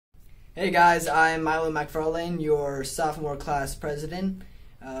Hey guys, I'm Milo McFarlane, your sophomore class president.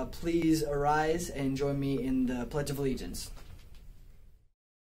 Please arise and join me in the Pledge of Allegiance.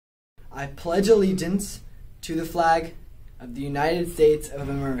 I pledge allegiance to the flag of the United States of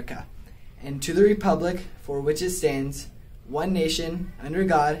America and to the republic for which it stands, one nation, under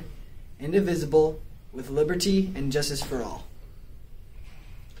God, indivisible, with liberty and justice for all.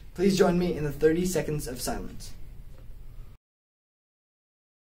 Please join me in the 30 seconds of silence.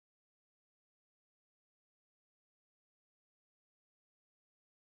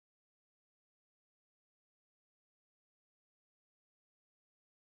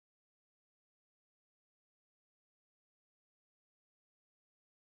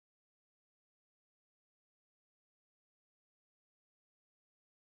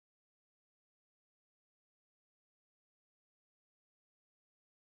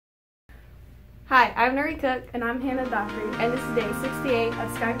 Hi, I'm Nuri Cook, and I'm Hannah Dockery, and this is day 68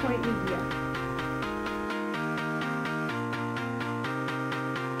 of Sky Pointe Media.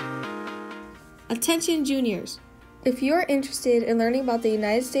 Attention juniors! If you are interested in learning about the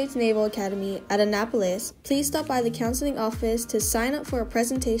United States Naval Academy at Annapolis, please stop by the counseling office to sign up for a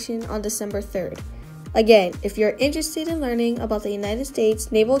presentation on December 3rd. Again, if you're interested in learning about the United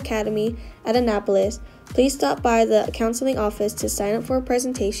States Naval Academy at Annapolis, please stop by the counseling office to sign up for a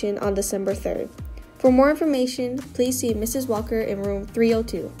presentation on December 3rd. For more information, please see Mrs. Walker in room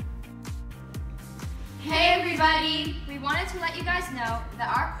 302. Hey everybody! We wanted to let you guys know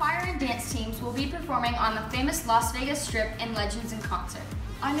that our choir and dance teams will be performing on the famous Las Vegas Strip in Legends in Concert.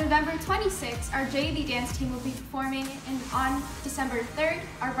 On November 26th, our JV dance team will be performing, and on December 3rd,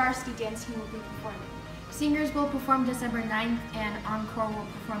 our varsity dance team will be performing. Seniors will perform December 9th and Encore will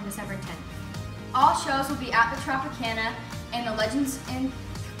perform December 10th. All shows will be at the Tropicana and the Legends in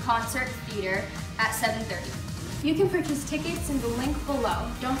Concert Theater at 7:30. You can purchase tickets in the link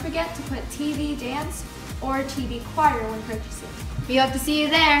below. Don't forget to put TV Dance or TV Choir when purchasing. We hope to see you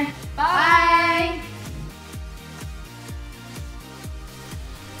there. Bye!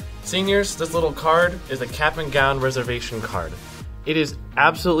 Seniors, this little card is a cap and gown reservation card. It is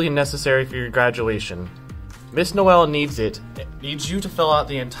absolutely necessary for your graduation. Miss Noel needs it. Needs you to fill out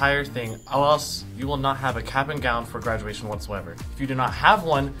the entire thing, or else you will not have a cap and gown for graduation whatsoever. If you do not have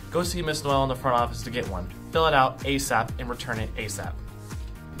one, go see Miss Noel in the front office to get one. Fill it out ASAP and return it ASAP.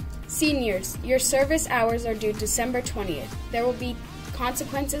 Seniors, your service hours are due December 20th. There will be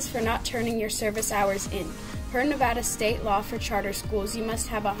consequences for not turning your service hours in. Per Nevada state law for charter schools, you must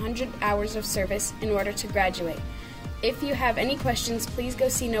have 100 hours of service in order to graduate. If you have any questions, please go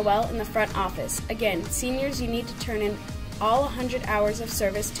see Noel in the front office. Again, seniors, you need to turn in all 100 hours of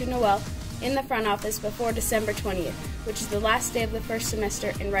service to Noel in the front office before December 20th, which is the last day of the first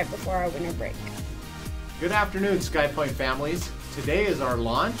semester and right before our winter break. Good afternoon, Sky Pointe families. Today is our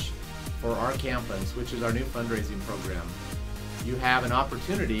launch for our campus, which is our new fundraising program. You have an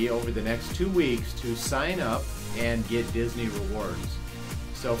opportunity over the next 2 weeks to sign up and get Disney rewards.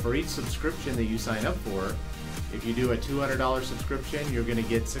 So for each subscription that you sign up for, if you do a $200 subscription, you're going to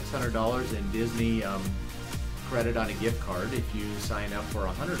get $600 in Disney credit on a gift card. If you sign up for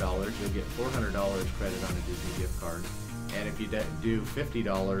 $100, you'll get $400 credit on a Disney gift card. And if you do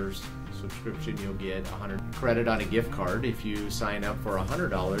 $50 subscription, you'll get $100 credit on a gift card. If you sign up for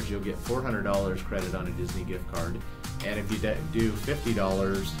 $100, you'll get $400 credit on a Disney gift card. And if you do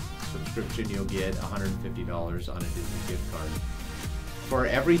 $50 subscription, you'll get $150 on a Disney gift card. For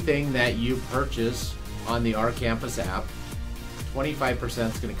everything that you purchase on the Our Campus app,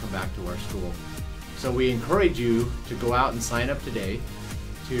 25% is going to come back to our school. So we encourage you to go out and sign up today,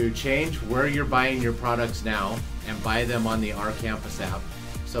 to change where you're buying your products now and buy them on the Our Campus app,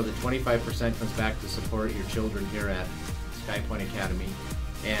 so the 25% comes back to support your children here at Sky Pointe Academy,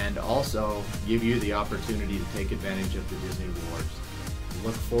 and also give you the opportunity to take advantage of the Disney rewards.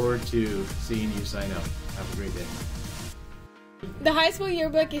 Look forward to seeing you sign up. Have a great day. The high school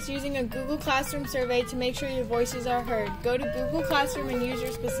yearbook is using a Google Classroom survey to make sure your voices are heard. Go to Google Classroom and use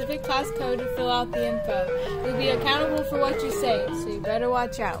your specific class code to fill out the info. You'll be accountable for what you say, so you better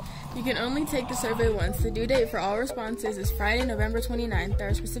watch out. You can only take the survey once. The due date for all responses is Friday, November 29th. There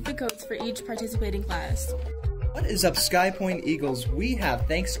are specific codes for each participating class. What is up, Sky Pointe Eagles? We have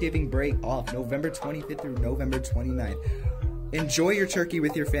Thanksgiving break off November 25th through November 29th. Enjoy your turkey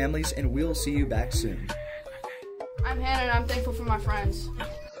with your families, and we'll see you back soon. I'm Hannah, and I'm thankful for my friends.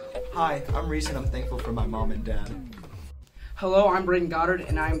 Hi, I'm Reese, and I'm thankful for my mom and dad. Hello, I'm Braden Goddard,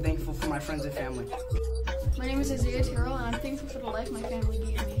 and I am thankful for my friends and family. My name is Isaiah Terrell, and I'm thankful for the life my family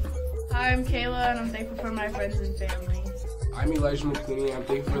gave me. Hi, I'm Kayla, and I'm thankful for my friends and family. I'm Elijah McClooney, I'm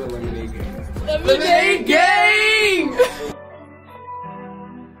thankful for the Lemonade Gang. Lemonade Gang!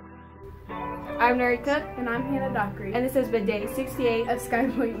 I'm Neri Cook. And I'm Hannah Dockery. And this has been Day 68 of Sky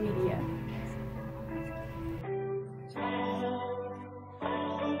Pointe Media.